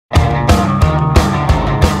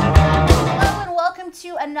welcome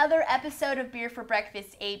to another episode of Beer for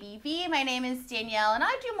Breakfast ABV. My name is Danielle, and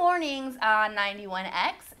I do mornings on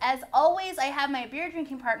 91X. As always, I have my beer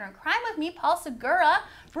drinking partner in crime with me, Paul Segura,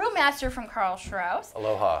 brewmaster from Karl Strauss.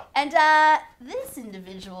 Aloha. And this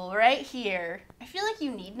individual right here, I feel like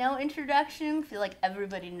you need no introduction. I feel like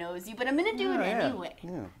everybody knows you, but I'm going to do it anyway.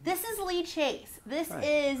 Yeah. This is Lee Chase. This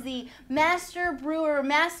is the master brewer,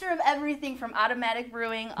 master of everything from Automatic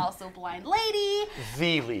Brewing, also Blind Lady.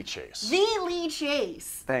 The Lee Chase. The Lee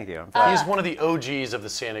Chase. Thank you. He's one of the OGs of the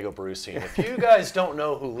San Diego brew scene. If you guys don't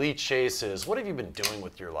know who Lee Chase is, what have you been doing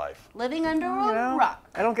with your life? Living under a rock.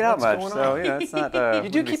 I don't get out much, so it's not. You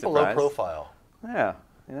do keep a low profile. Yeah.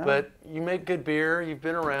 But you make good beer. You've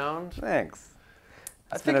been around. Thanks.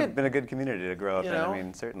 It's been a good community to grow up in. I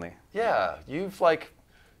mean, certainly. Yeah, you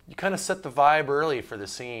kind of set the vibe early for the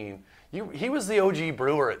scene. He was the OG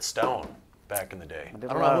brewer at Stone back in the day. I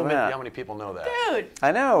don't know how many people know that. Dude.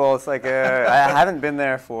 I know. Well, it's like I haven't been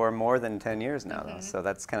there for more than 10 years now, though. So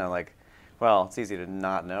that's kind of like, well, it's easy to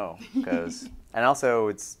not know because, and also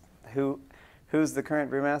it's who's the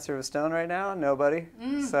current brewmaster of Stone right now? Nobody.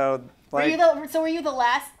 So. Like, were you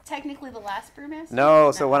technically the last brewmaster?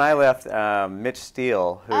 No, so when I left, Mitch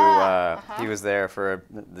Steele, who he was there for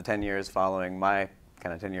the 10 years following my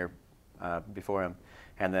kind of tenure before him,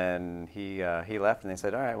 and then he left, and they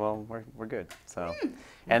said, all right, well, we're good. So,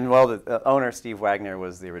 and well, the owner, Steve Wagner,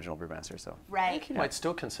 was the original brewmaster. So right. I think he might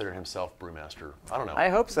still consider himself brewmaster. I don't know. I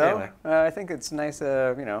hope so. Anyway. I think it's nice.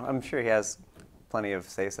 I'm sure he has plenty of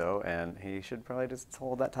say-so, and he should probably just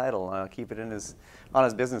hold that title, keep it on his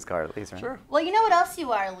business card at least, right? Sure. Well, you know what else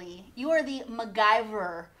you are, Lee? You are the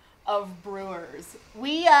MacGyver of brewers.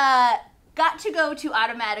 We got to go to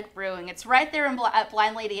Automatic Brewing. It's right there at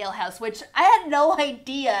Blind Lady Ale House, which I had no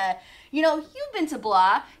idea. You know, you've been to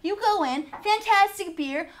Blah. You go in, fantastic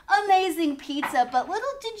beer, amazing pizza, but little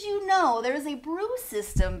did you know there's a brew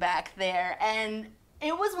system back there, and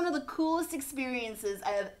it was one of the coolest experiences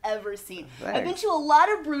I have ever seen. Thanks. I've been to a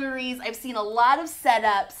lot of breweries, I've seen a lot of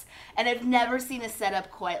setups, and I've never seen a setup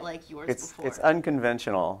quite like yours before. It's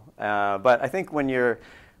unconventional, but I think when you're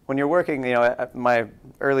working, at my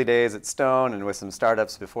early days at Stone and with some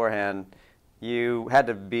startups beforehand, you had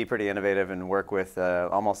to be pretty innovative and work with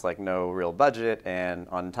almost like no real budget and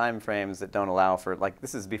on time frames that don't allow for, like,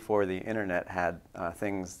 this is before the internet had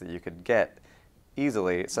things that you could get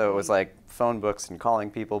easily. So it was like phone books and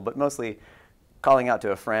calling people, but mostly calling out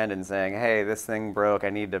to a friend and saying, hey, this thing broke, I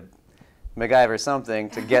need to MacGyver something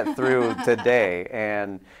to get through today.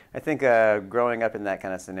 And I think growing up in that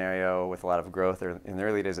kind of scenario with a lot of growth in the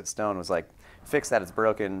early days at Stone was like, fix that, it's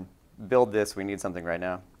broken, build this, we need something right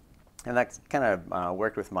now. And that kind of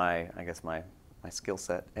worked with my skill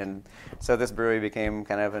set. And so this brewery became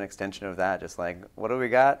kind of an extension of that, just like, what do we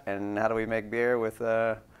got and how do we make beer with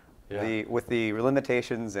the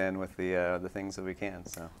limitations and with the things that we can.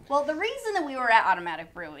 So. Well, the reason that we were at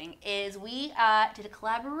Automatic Brewing is we did a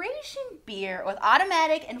collaboration beer with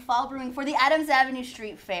Automatic and Fall Brewing for the Adams Avenue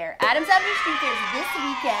Street Fair. Adams Avenue Street Fair is this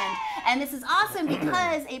weekend, and this is awesome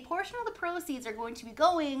because a portion of the proceeds are going to be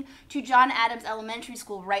going to John Adams Elementary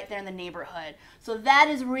School right there in the neighborhood. So that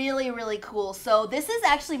is really, really cool. So this is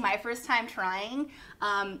actually my first time trying.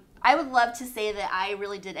 I would love to say that I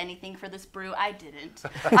really did anything for this brew. I didn't.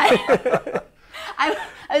 I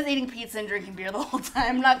was eating pizza and drinking beer the whole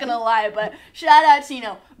time, I'm not going to lie, but shout out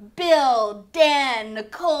to, Bill, Dan,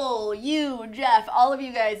 Nicole, you, Jeff, all of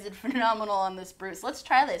you guys did phenomenal on this brew. So let's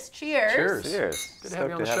try this. Cheers. Cheers. Cheers. Good to have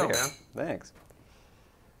you on the show, man. Thanks.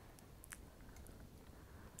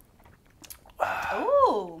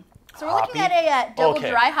 Ooh. So we're looking at a double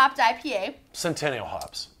dry hopped IPA. Centennial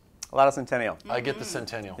hops. A lot of Centennial. I get the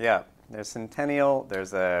Centennial. Yeah, there's Centennial,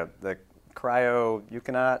 there's the Cryo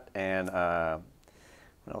Yukonot, and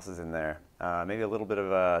what else is in there? Maybe a little bit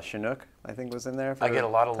of Chinook, I think, was in there. I get a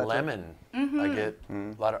lot of lemon. I get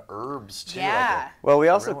a lot of herbs, too. Yeah. Well, we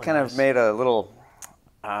also really kind of made a little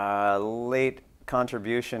late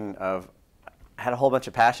contribution of, had a whole bunch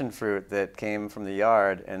of passion fruit that came from the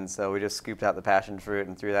yard, and so we just scooped out the passion fruit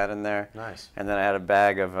and threw that in there. Nice. And then I had a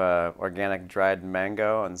bag of organic dried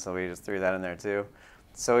mango, and so we just threw that in there too.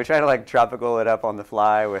 So we try to like tropical it up on the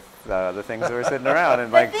fly with the things that were sitting around,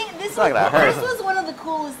 and like this was one of the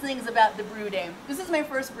coolest things about the brew day. This is my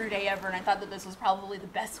first brew day ever, and I thought that this was probably the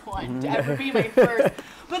best one to ever be my first.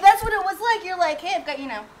 But that's what it was like. You're like, hey, I've got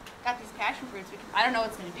got these passion fruits. I don't know what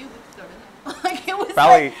it's gonna do. We can throw it in there. Like it was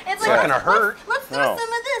probably it's not gonna hurt. Let's throw some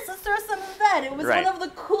of this. Let's throw some of that. It was one of the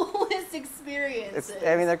coolest first experiences.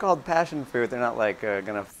 I mean, they're called passion fruit. They're not like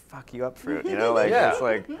gonna fuck you up fruit, you know? Like Yeah. it's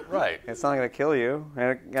like Right. it's not gonna kill you.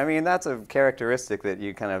 And I mean, that's a characteristic that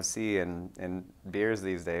you kind of see in beers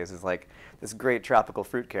these days. Is like this great tropical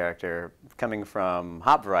fruit character coming from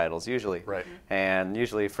hop varietals usually, Right. and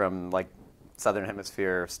usually from like Southern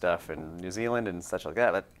Hemisphere stuff in New Zealand and such like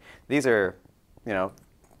that. But these are, you know,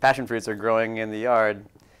 passion fruits are growing in the yard.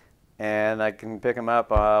 And I can pick them up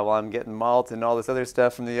while I'm getting malt and all this other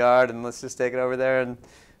stuff from the yard, and let's just take it over there, and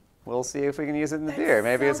we'll see if we can use it in the beer.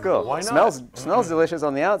 Maybe it's cool. Why not? Smells delicious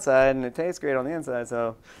on the outside, and it tastes great on the inside.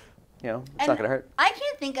 So, you know, it's not gonna hurt. I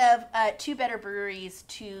can't think of two better breweries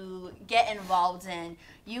to get involved in.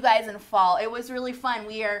 You guys in fall. It was really fun.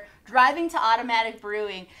 We are driving to Automatic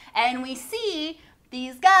Brewing, and we see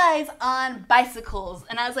these guys on bicycles.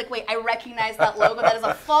 And I was like, wait, I recognize that logo. That is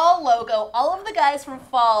a Fall logo. All of the guys from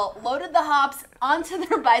Fall loaded the hops onto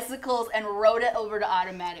their bicycles and rode it over to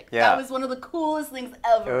Automatic. Yeah. That was one of the coolest things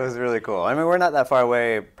ever. It was really cool. I mean, we're not that far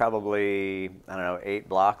away, probably, I don't know, 8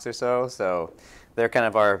 blocks or so. So they're kind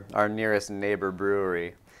of our nearest neighbor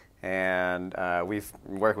brewery. And we've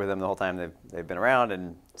worked with them the whole time they've been around,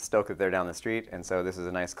 and stoked that they're down the street. And so this is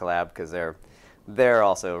a nice collab because they're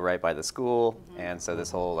also right by the school, and so this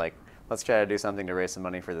whole like, let's try to do something to raise some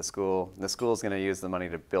money for the school. The school's going to use the money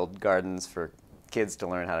to build gardens for kids to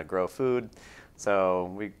learn how to grow food.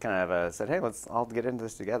 So we kind of said, hey, let's all get into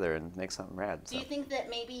this together and make something rad. Do you think that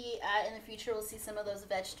maybe in the future we'll see some of those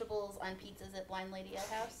vegetables on pizzas at Blind Lady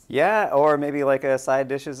Ale House? Yeah, or maybe like side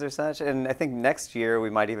dishes or such. And I think next year we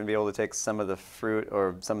might even be able to take some of the fruit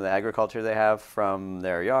or some of the agriculture they have from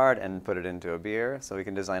their yard and put it into a beer. So we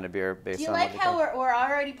can design a beer based on. Do you like how we're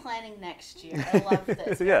already planning next year? I love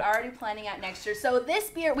this. Yeah. We're already planning out next year. So this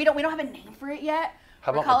beer, we don't have a name for it yet.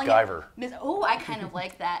 How We're about calling MacGyver? Oh, I kind of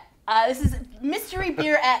like that. This is Mystery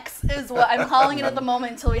Beer X is what I'm calling it at the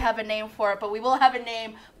moment until we have a name for it. But we will have a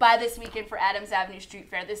name by this weekend for Adams Avenue Street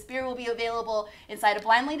Fair. This beer will be available inside a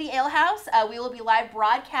Blind Lady Ale House. We will be live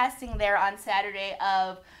broadcasting there on Saturday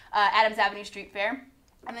of Adams Avenue Street Fair.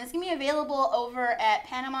 And then it's going to be available over at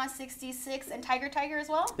Panama 66 and Tiger as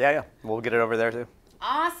well. Yeah. We'll get it over there too.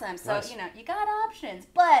 Awesome. So, Nice. you know, you got options.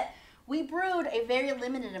 But we brewed a very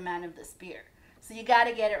limited amount of this beer. So you got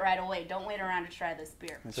to get it right away. Don't wait around to try this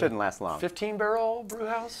beer. It shouldn't last long. 15-barrel brew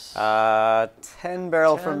house?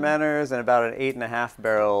 10-barrel 10. fermenters and about an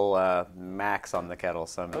 8.5-barrel max on the kettle.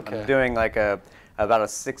 So I'm doing like about a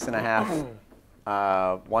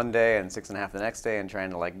 6.5 one day and 6.5 the next day, and trying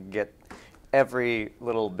to like get every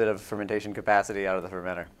little bit of fermentation capacity out of the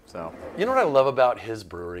fermenter. So You know what I love about his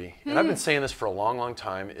brewery, and I've been saying this for a long, long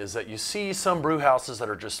time, is that you see some brew houses that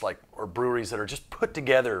are just like, or breweries that are just put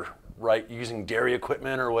together, right, using dairy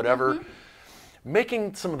equipment or whatever,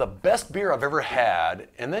 making some of the best beer I've ever had,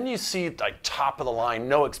 and then you see like top of the line,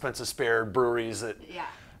 no expenses spared breweries that, Yeah.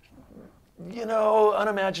 you know,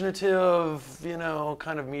 unimaginative, you know,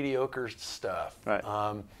 kind of mediocre stuff. Right.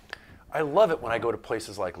 I love it when I go to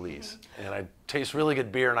places like Lee's and I taste really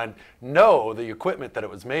good beer and I know the equipment that it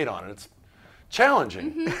was made on. It's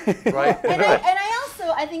challenging, right? And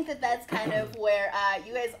I think that that's kind of where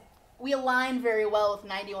you guys, we align very well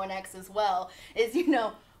with 91X as well, is, you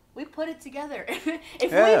know, we put it together. If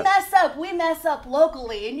we mess up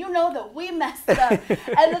locally, and you know that we messed up.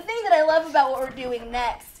 And the thing that I love about what we're doing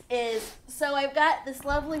next is, so I've got this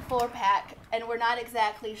lovely 4-pack, and we're not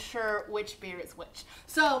exactly sure which beer is which.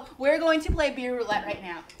 So we're going to play beer roulette right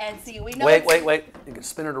now and see. We know. Wait. You can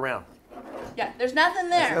spin it around. Yeah, there's nothing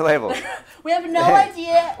there. There's no label. We have no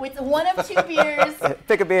idea. It's one of 2 beers.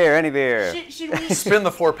 Pick a beer, any beer. Should we? Spin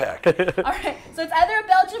the 4-pack. All right. So it's either a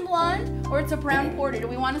Belgian blonde or it's a brown porter. Do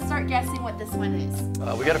we want to start guessing what this one is?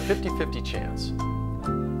 We got a 50-50 chance.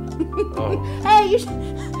 Oh. Hey, you should,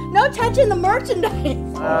 no touching the merchandise. This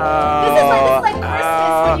is like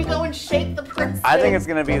Christmas when you go and shake the person. I think it's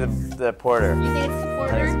gonna be the porter. You think it's the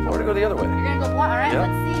porter? We're going to go the other way. You're gonna go blonde. All right. Yep.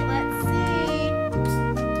 Let's see.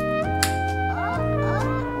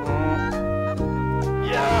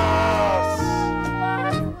 Yes!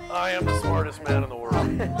 Lovely. I am the smartest man in the world.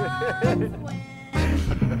 Lovely.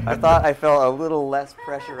 I thought I felt a little less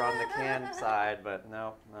pressure on the can side, but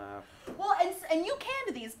no. Well, and you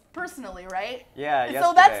canned these personally, right? Yeah, And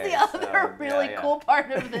so that's the yesterday, other so, really yeah. cool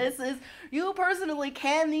part of this is you personally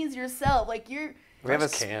can these yourself. Like you're. We have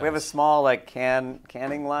Those we have a cans. small like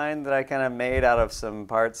canning line that I kind of made out of some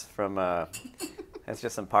parts from. It's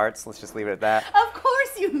just some parts. Let's just leave it at that. Of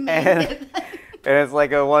course you made And, it. and it's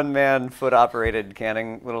like a one-man foot-operated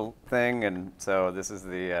canning little thing, and so this is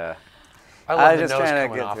the. I I love was the just nose trying to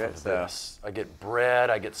coming get off to it, of so. this. I get bread,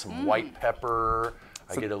 I get some white pepper,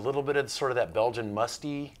 I get a little bit of sort of that Belgian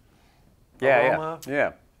musty aroma.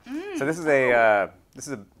 Yeah. So this is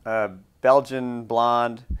a Belgian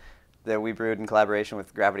blonde that we brewed in collaboration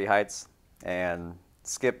with Gravity Heights, and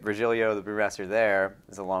Skip Virgilio, the brewmaster there,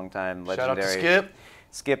 is a longtime legendary. Shout out to Skip.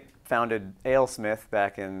 Skip founded AleSmith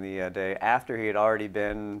back in the day after he had already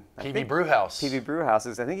been PB Brewhouse. PB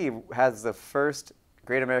Brewhouses. I think he has the first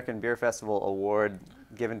Great American Beer Festival award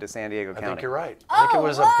given to San Diego County. I think you're right. I think it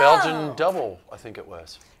was a Belgian double. I think it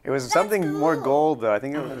was. It was something more gold though. I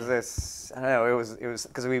think it was this. I don't know. It was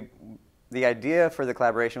because the idea for the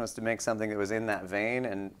collaboration was to make something that was in that vein,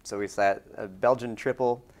 and so we thought a Belgian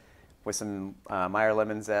triple with some Meyer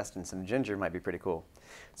lemon zest and some ginger might be pretty cool.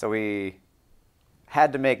 So we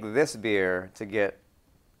had to make this beer to get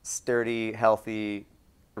sturdy, healthy,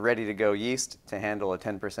 ready-to-go yeast to handle a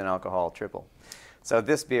 10% alcohol triple. So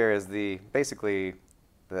this beer is basically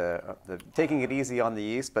the taking it easy on the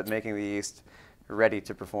yeast, but making the yeast ready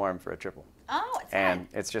to perform for a triple. Oh,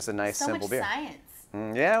 it's just a nice, simple beer. So much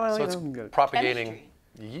science. Yeah, well, so it's propagating Chemistry.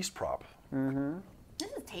 the yeast prop.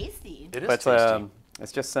 This is tasty. It is But tasty.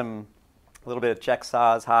 it's just a little bit of Czech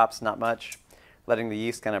Saaz hops, not much, letting the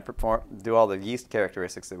yeast kind of do all the yeast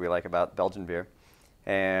characteristics that we like about Belgian beer.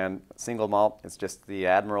 And single malt, it's just the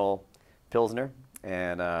Admiral Pilsner.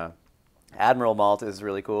 And Admiral malt is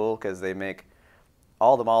really cool because they make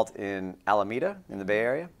all the malt in Alameda in the Bay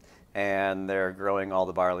Area, and they're growing all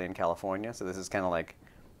the barley in California. So this is kind of like,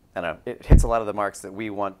 I don't know, it hits a lot of the marks that we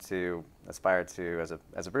want to aspire to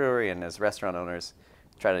as a brewery and as restaurant owners,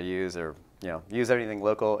 try to use use everything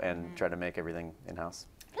local and try to make everything in-house.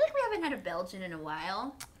 I feel like we haven't had a Belgian in a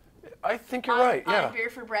while. I think you're right, yeah. On Beer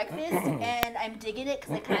for Breakfast, and I'm digging it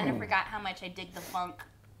because I kind of forgot how much I dig the funk.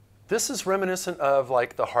 This is reminiscent of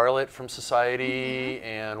like the Harlot from Society,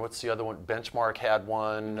 and what's the other one? Benchmark had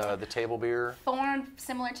one, the table beer. Thorn,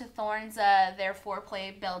 similar to Thorn's, their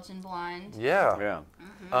Foreplay Belgian Blonde. Yeah.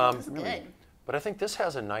 Yeah. This is good. But I think this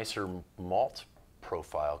has a nicer malt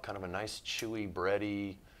profile, kind of a nice chewy,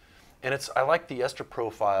 bready, and I like the ester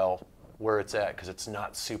profile where it's at because it's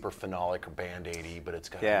not super phenolic or Band-Aidy, but it's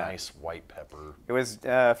got a nice white pepper. It was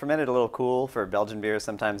fermented a little cool for Belgian beers.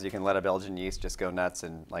 Sometimes you can let a Belgian yeast just go nuts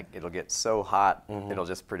and like it'll get so hot, it'll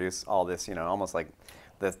just produce all this, almost like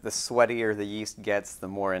the sweatier the yeast gets, the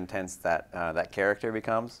more intense that character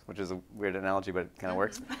becomes, which is a weird analogy, but it kind of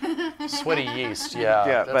works. Sweaty yeast,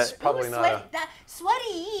 yeah. That's probably not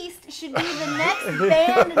Sweaty Yeast should be the next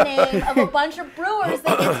band name of a bunch of brewers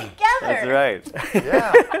that get together. That's right.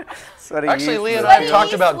 Yeah. Sweaty Actually, yeast. Lee and I Sweaty talked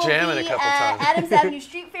Yeast about will jamming be a couple times. Adams Avenue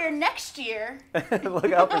Street Fair next year.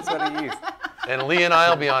 Look out for Sweaty Yeast. And Lee and I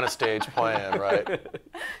will be on a stage playing, right?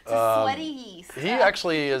 Sweaty Yeast. He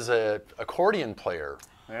actually is an accordion player.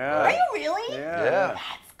 Yeah. Are you really? Yeah.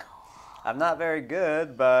 That's cool. I'm not very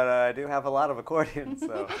good, but I do have a lot of accordions,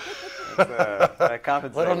 so I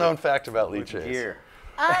compensate. Little known fact about Lee with Chase. gear.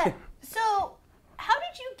 So, how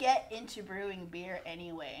did you get into brewing beer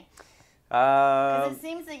anyway? Because it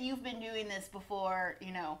seems that you've been doing this before,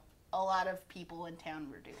 a lot of people in town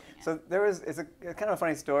were doing it. So it's kind of a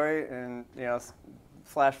funny story, and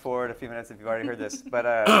flash forward a few minutes if you've already heard this,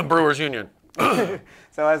 but Brewers Union.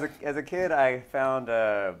 so as a kid, I found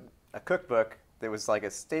a cookbook that was like a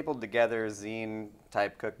stapled together zine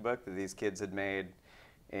type cookbook that these kids had made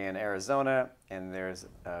in Arizona, and there's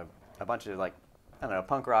a bunch of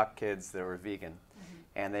punk rock kids that were vegan,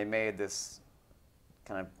 and they made this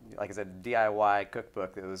kind of like it's a DIY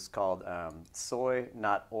cookbook that was called Soy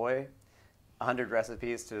Not Oi, 100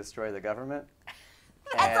 Recipes to Destroy the Government.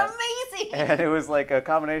 That's amazing! And it was like a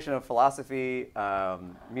combination of philosophy,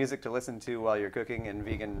 music to listen to while you're cooking, and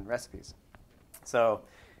vegan recipes. So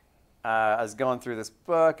I was going through this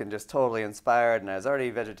book and just totally inspired, and I was already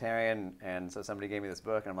vegetarian, and so somebody gave me this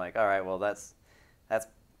book, and I'm like, all right, well, that's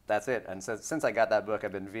it. And so since I got that book,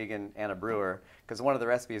 I've been vegan and a brewer, because one of the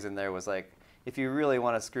recipes in there was like, if you really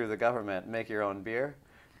want to screw the government, make your own beer,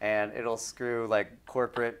 and it'll screw like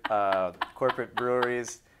corporate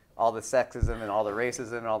breweries. All the sexism and all the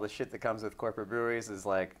racism and all the shit that comes with corporate breweries is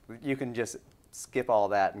like, you can just skip all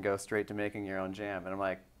that and go straight to making your own jam. And I'm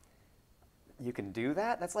like, you can do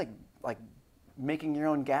that? That's like making your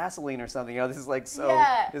own gasoline or something. This is like this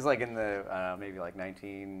is like in the maybe like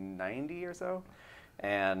 1990 or so.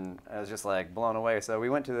 And I was just like blown away. So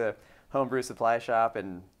we went to the homebrew supply shop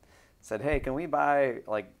and said, hey, can we buy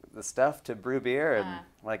like the stuff to brew beer? And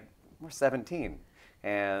like, we're 17.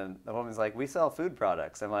 And the woman's like, we sell food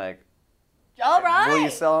products. I'm like, all right. Will you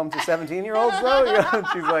sell them to 17-year-olds though?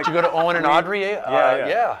 She's like, Did you go to Owen and Audrey?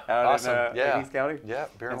 Yeah. Out Awesome. in East County. Yeah,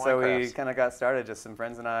 beer and And wine so crafts. we kind of got started, just some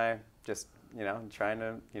friends and I, just trying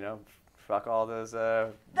to fuck all those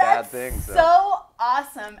bad things. So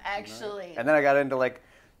awesome, actually. And then I got into like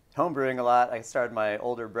homebrewing a lot. I started my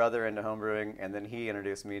older brother into homebrewing, and then he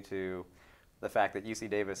introduced me to the fact that UC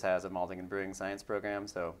Davis has a malting and brewing science program.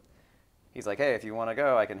 So he's like, hey, if you want to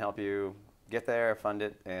go, I can help you get there, fund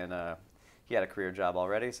it. And he had a career job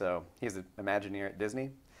already, so he's an Imagineer at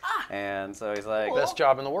Disney. And so he's like, Best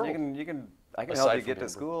job in the world. I can help you get to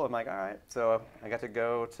school. I'm like, all right. So I got to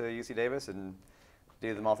go to UC Davis and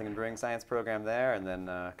do the malting and brewing science program there, and then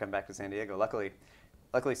come back to San Diego. Luckily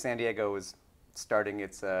San Diego was starting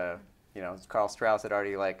its, Carl Strauss had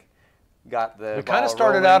already got the We kind of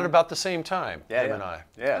started out at about the same time, him and I.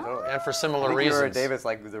 Yeah, totally. And for similar I think reasons. we were at Davis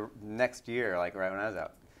the next year, right when I was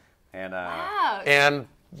out. And Wow. And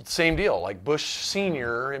same deal, Bush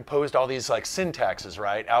Senior imposed all these syntaxes,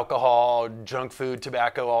 right? Alcohol, junk food,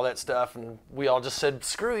 tobacco, all that stuff, and we all just said,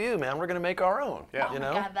 "Screw you, man! We're going to make our own." Yeah. Oh my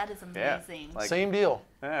God, that is amazing. Yeah. Same deal.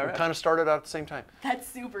 Yeah, right. We kind of started out at the same time. That's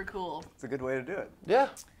super cool. It's a good way to do it. Yeah.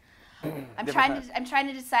 I'm trying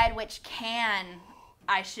to decide which can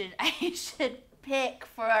I should pick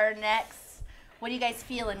for our next. What are you guys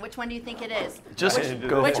feeling? Which one do you think it is? Just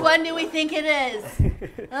go Which for one it. do we think it is?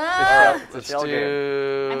 Let's shell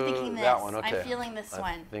do I'm thinking this. that one. Okay. I'm feeling this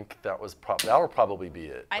one. I think that'll probably be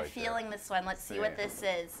it. I'm right feeling there. this one. Let's see what this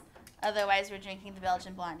is. Otherwise, we're drinking the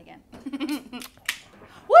Belgian blonde again.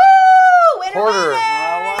 Woo! Winner, Porter. winner!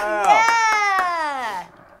 Oh, wow. Yeah!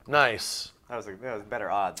 Nice. That was better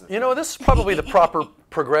odds. This is probably the proper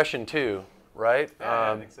progression too, right?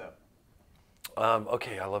 Yeah, I think so.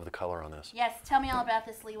 Okay, I love the color on this. Yes, tell me all about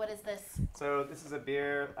this, Lee. What is this? So this is a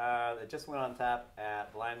beer that just went on tap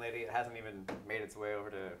at Blind Lady. It hasn't even made its way over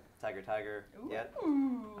to Tiger yet.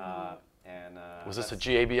 Was this a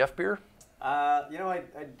GABF beer? I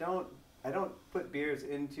don't put beers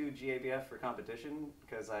into GABF for competition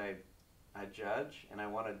because I judge, and I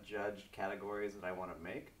want to judge categories that I want to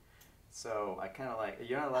make. So I kind of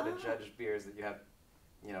you're not allowed to judge beers that you have,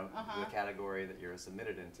 the category that you're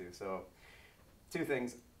submitted into. So two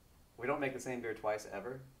things. We don't make the same beer twice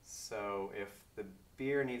ever. So if the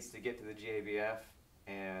beer needs to get to the GABF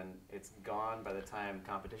and it's gone by the time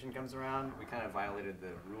competition comes around, we kind of violated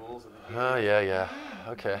the rules of the beer. Oh, yeah.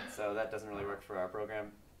 Okay. So that doesn't really work for our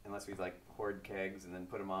program unless we hoard kegs and then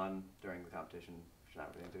put them on during the competition, which we're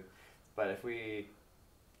not really into. But if we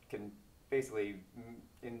can basically,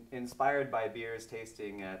 inspired by beers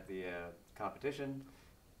tasting at the competition,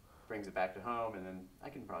 brings it back to home, and then I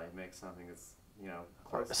can probably make something that's,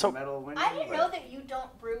 close to medal winning. I didn't know that you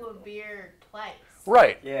don't brew a beer twice.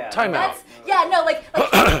 Right. Yeah. Time out. Can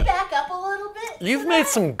you back up a little bit? You've made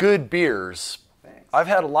some good beers. Thanks. I've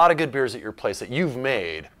had a lot of good beers at your place that you've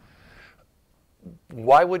made.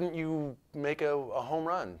 Why wouldn't you make a home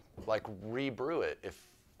run? Re-brew it if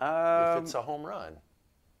it's a home run?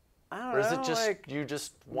 I don't know. Or is it just you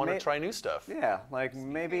just want to try new stuff? Yeah,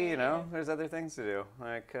 maybe there's other things to do.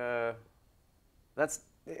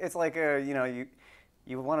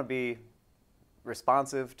 You want to be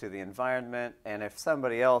responsive to the environment, and if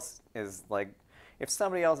somebody else is going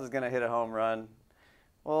to hit a home run,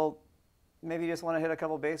 well, maybe you just want to hit a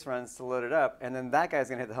couple base runs to load it up, and then that guy's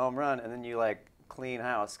going to hit the home run, and then you clean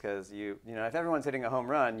house because if everyone's hitting a home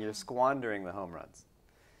run, you're squandering the home runs.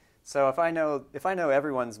 So if I know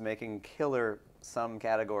everyone's making killer some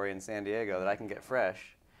category in San Diego that I can get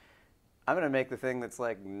fresh, I'm going to make the thing that's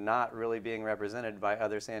not really being represented by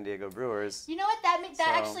other San Diego brewers. You know what? That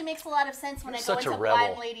actually makes a lot of sense when I go Such into a rebel.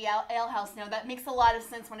 Blind Lady Ale House. No, that makes a lot of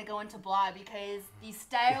sense when I go into Blah, because these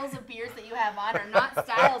styles of beers that you have on are not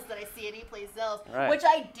styles that I see at any place else, Right. which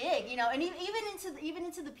I dig. And even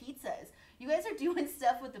into the pizzas, you guys are doing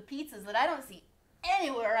stuff with the pizzas that I don't see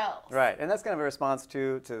anywhere else. Right, and that's kind of a response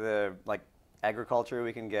to the agriculture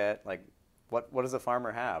we can get. What does a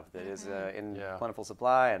farmer have that is in plentiful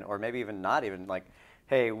supply, or maybe even not even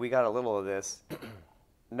hey, we got a little of this.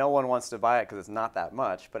 No one wants to buy it because it's not that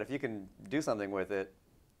much. But if you can do something with it,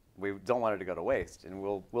 we don't want it to go to waste, and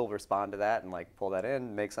we'll respond to that and pull that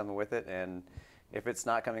in, make something with it, and if it's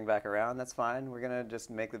not coming back around, that's fine. We're gonna just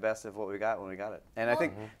make the best of what we got when we got it. And I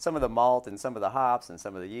think some of the malt and some of the hops and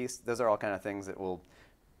some of the yeast, those are all kind of things that will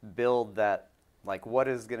build that. What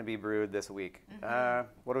is going to be brewed this week?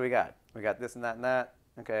 What do we got? We got this and that and that.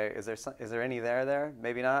 Okay, is there any there?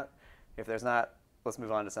 Maybe not. If there's not, let's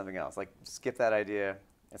move on to something else. Skip that idea.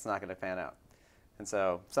 It's not going to pan out. And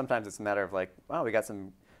so sometimes it's a matter of wow, we got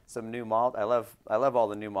some new malt. I love all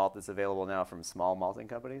the new malt that's available now from small malting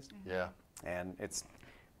companies. Yeah. And it's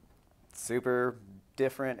super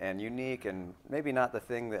different and unique, and maybe not the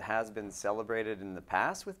thing that has been celebrated in the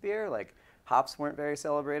past with beer. Hops weren't very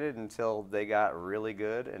celebrated until they got really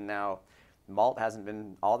good, and now malt hasn't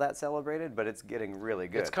been all that celebrated, but it's getting really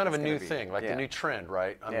good. It's kind of a new thing, the new trend,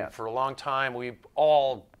 right? Yeah. For a long time, we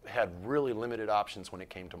all had really limited options when it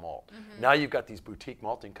came to malt. Now you've got these boutique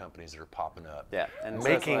malting companies that are popping up, Yeah, and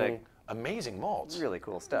making amazing malts. really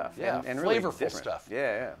cool stuff. Yeah, and flavorful really different. stuff.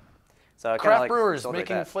 Yeah. So Craft brewers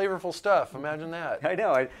making flavorful stuff. Imagine that. I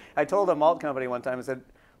know. I told a malt company one time, I said,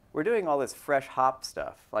 we're doing all this fresh hop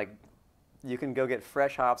stuff. Like, you can go get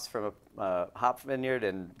fresh hops from a hop vineyard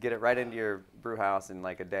and get it right into your brew house in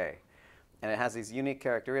like a day. And it has these unique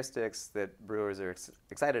characteristics that brewers are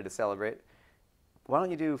excited to celebrate. Why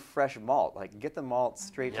don't you do fresh malt? Like, get the malt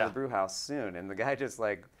straight to the brew house soon. And the guy just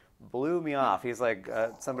like blew me off. He's like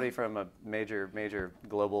somebody from a major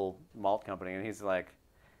global malt company, and he's like,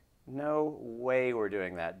 no way we're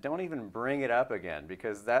doing that. Don't even bring it up again,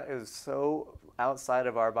 because that is so outside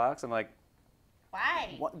of our box. I'm like,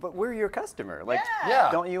 Why? what? But we're your customer. Like, Yeah.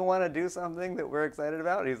 don't you want to do something that we're excited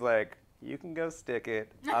about? And he's like, you can go stick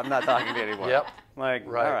it. I'm not talking to you anymore. Yep. I'm like,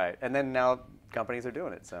 Right. all right. And then now companies are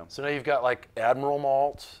doing it. So So now you've got like Admiral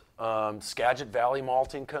Malt, Skagit Valley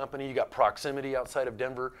Malting Company. You got Proximity outside of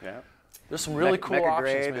Denver. yeah. There's some really cool Mecca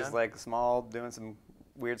options, Grade man. is like small, doing some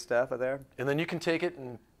weird stuff out there. And then you can take it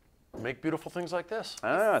and make beautiful things like this. I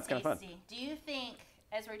don't know. It's kind of fun. Tasty. Do you think,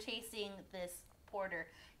 as we're tasting this porter,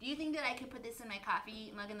 do you think that I could put this in my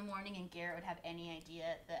coffee mug in the morning and Garrett would have any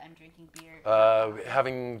idea that I'm drinking beer?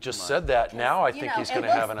 Having just said that, now I You think know, he's it going to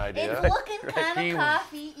looks- have an idea. It's looking kind He- of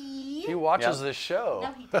coffee-y. He watches Yep. this show.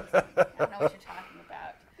 No, he doesn't. I don't know what you're talking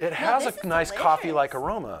about. It No, has this a is nice delicious. coffee-like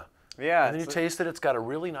aroma. Yeah. And then you taste it, it's got a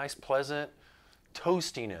really nice, pleasant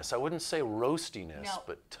toastiness. I wouldn't say roastiness, No.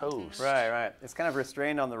 but toast. Right. It's kind of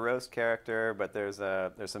restrained on the roast character, but there's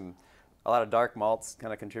a lot of dark malts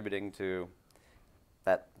kind of contributing to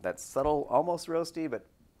that subtle, almost roasty, but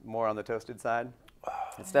more on the toasted side.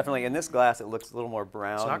 It's definitely, in this glass, it looks a little more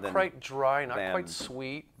brown. It's not than quite dry, not than quite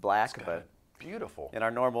sweet. black, It's but beautiful. in our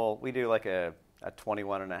normal, we do like a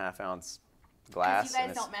 21.5 ounce glass. Because you and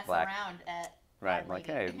guys it's don't mess black. around at Right, Bad like,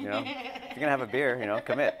 Lady. hey, if you're gonna have a beer,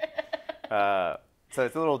 commit. So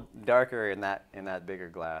it's a little darker in that bigger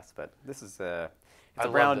glass, but this is I it's a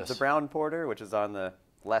love brown. this. It's a brown porter, which is on the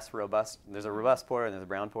less robust. There's a robust porter and there's a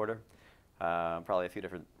brown porter. Probably a few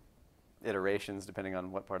different iterations depending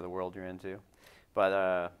on what part of the world you're into.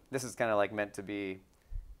 But this is kind of like meant to be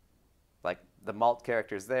like the malt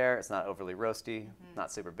character's there. It's not overly roasty,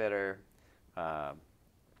 not super bitter.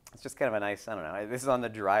 It's just kind of a nice, I don't know. This is on the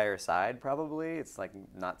drier side probably. It's like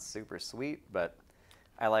not super sweet, but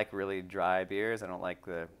I like really dry beers. I don't like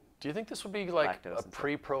the, Do you think this would be like Lactose a and stuff.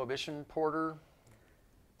 pre-prohibition porter?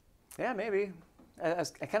 yeah, maybe. I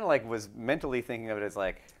kind of like was mentally thinking of it as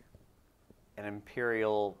like an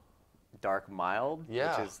imperial dark mild,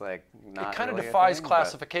 Yeah. which is like not It kind of really a defies thing, but-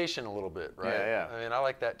 classification a little bit, right? Yeah. I mean, I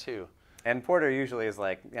like that too. And porter usually is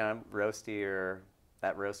like, roasty, or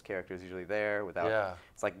that roast character is usually there without. Yeah.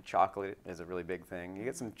 It's like chocolate is a really big thing. You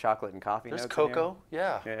get some chocolate and coffee There's notes in here. cocoa,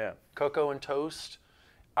 yeah. Yeah. Cocoa and toast.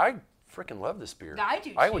 I freaking love this beer. I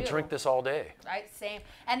do I would too. drink this all day. Right, same.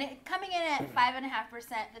 And coming in at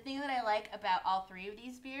 5.5%, the thing that I like about all three of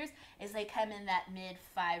these beers is they come in that mid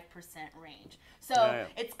 5% range. So Yeah.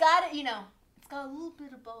 it's got it's got a little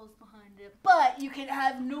bit of balls behind it, but you can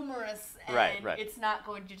have numerous, and Right. it's not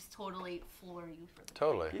going to just totally floor you for the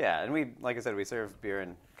Totally. Yeah, and we, like I said, we serve beer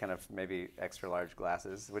in kind of maybe extra large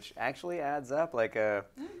glasses, which actually adds up. Like,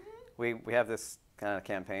 we have this kind of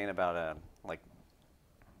campaign about like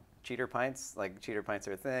cheater pints. Like, cheater pints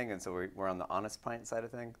are a thing, and so we're on the honest pint side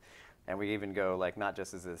of things, and we even go like not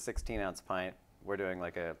just as a 16-ounce pint. We're doing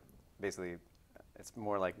like basically. It's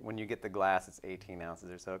more like when you get the glass, it's 18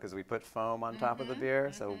 ounces or so, because we put foam on top of the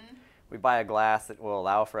beer. So we buy a glass that will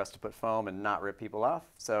allow for us to put foam and not rip people off.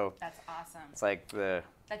 So That's awesome. it's like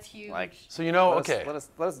That's huge. like. So you know, Let us- okay.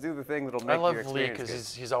 let us do the thing that'll I make love your Lee experience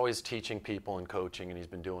because good. he's always teaching people and coaching, and he's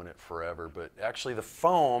been doing it forever. But actually, the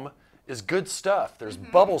foam is good stuff. There's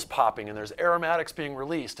bubbles popping, and there's aromatics being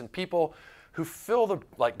released, and people who fill the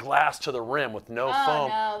glass to the rim with no foam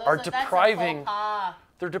no, are that's a depriving. faux pas.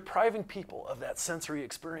 They're depriving people of that sensory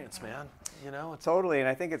experience, man. You know, it's Totally, and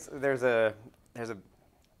I think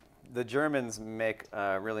the Germans make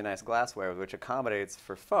really nice glassware which accommodates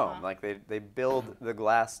for foam. Like they build the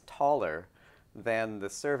glass taller than the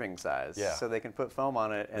serving size, Yeah. so they can put foam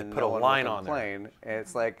on it and put no a one line will on there. complain. And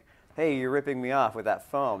it's like, hey, you're ripping me off with that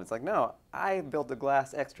foam. It's like, no, I built the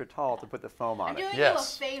glass extra tall to put the foam on I'm it. doing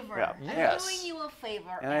Yes. you a favor. Yeah. I'm Yes. doing you a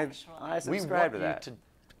favor, And actually. I we subscribe want to you that. to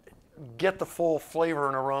get the full flavor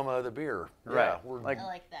and aroma of the beer. Right. Yeah, we're, Like- I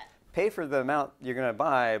like that. Pay for the amount you're going to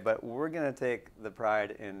buy, but we're going to take the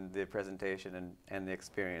pride in the presentation and the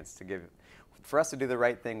experience to give. For us to do the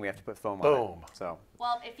right thing, we have to put foam on it. Boom. So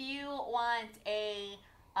Well, if you want a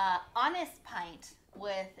honest pint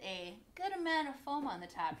with a good amount of foam on the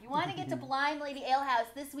top. You want to get to Blind Lady Ale House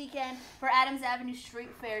this weekend for Adams Avenue Street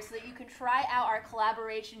Fair so that you can try out our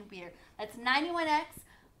collaboration beer. That's 91X,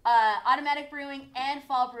 Automatic Brewing, and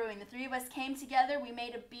Fall Brewing. The three of us came together. We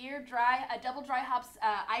made a double dry hops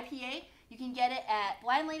IPA. You can get it at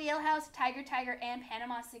Blind Lady Ale House, Tiger, and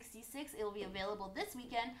Panama 66. It will be available this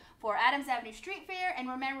weekend for Adams Avenue Street Fair. And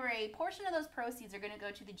remember, a portion of those proceeds are going to go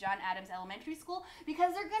to the John Adams Elementary School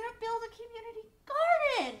because they're going to build a community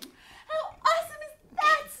garden. How awesome is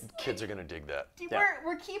that? Kids are going to dig that.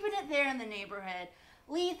 We're keeping it there in the neighborhood.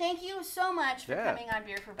 Lee, thank you so much for coming on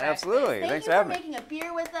Beer for Breakfast. Absolutely. Thanks for having me. Thank you for making a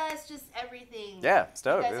beer with us, just everything. Yeah,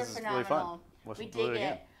 stoked. You guys are phenomenal. Really fun. We dig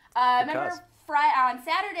it. Remember, on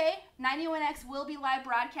Saturday, 91X will be live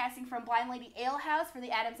broadcasting from Blind Lady Ale House for the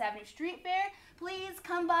Adams Avenue Street Fair. Please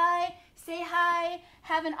come by, say hi,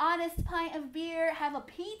 have an honest pint of beer, have a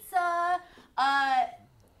pizza.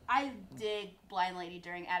 I dig Blind Lady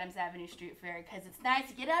during Adams Avenue Street Fair because it's nice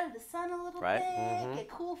to get out of the sun a little bit, get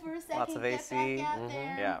cool for a second, lots of AC. Get back out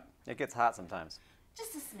there. Yeah, it gets hot sometimes.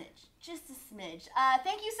 Just a smidge. Just a smidge.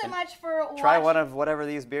 Thank you so much for watching. Try one of whatever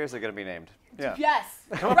these beers are going to be named. Yeah. Yes.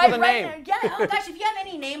 Come up with a name. There. Yeah. Oh gosh, if you have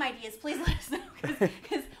any name ideas, please let us know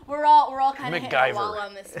because we're all kind of hitting a wall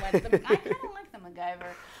on this one. I kind of like the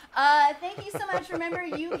MacGyver. Thank you so much. Remember,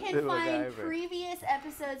 you can find previous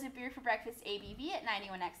episodes of Beer for Breakfast ABV at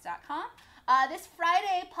 91x.com. This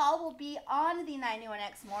Friday, Paul will be on the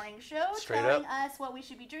 91X Morning Show telling us what we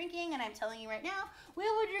should be drinking, and I'm telling you right now, we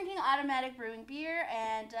will be drinking Automatic Brewing beer,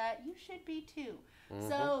 and you should be too.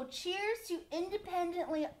 So cheers to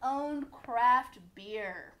independently owned craft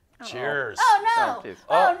beer. Cheers. Oh no!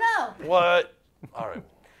 Oh no! What? All right.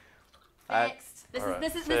 Fixed.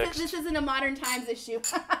 This isn't a modern times issue.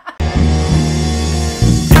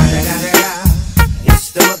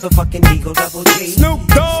 It's the motherfucking Eagle Double G. Snoop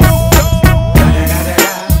Dogg.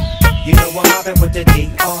 You know I'm mobbing with the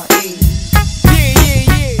D.R.E.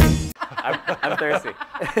 I'm thirsty.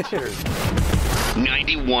 Cheers.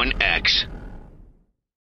 91X.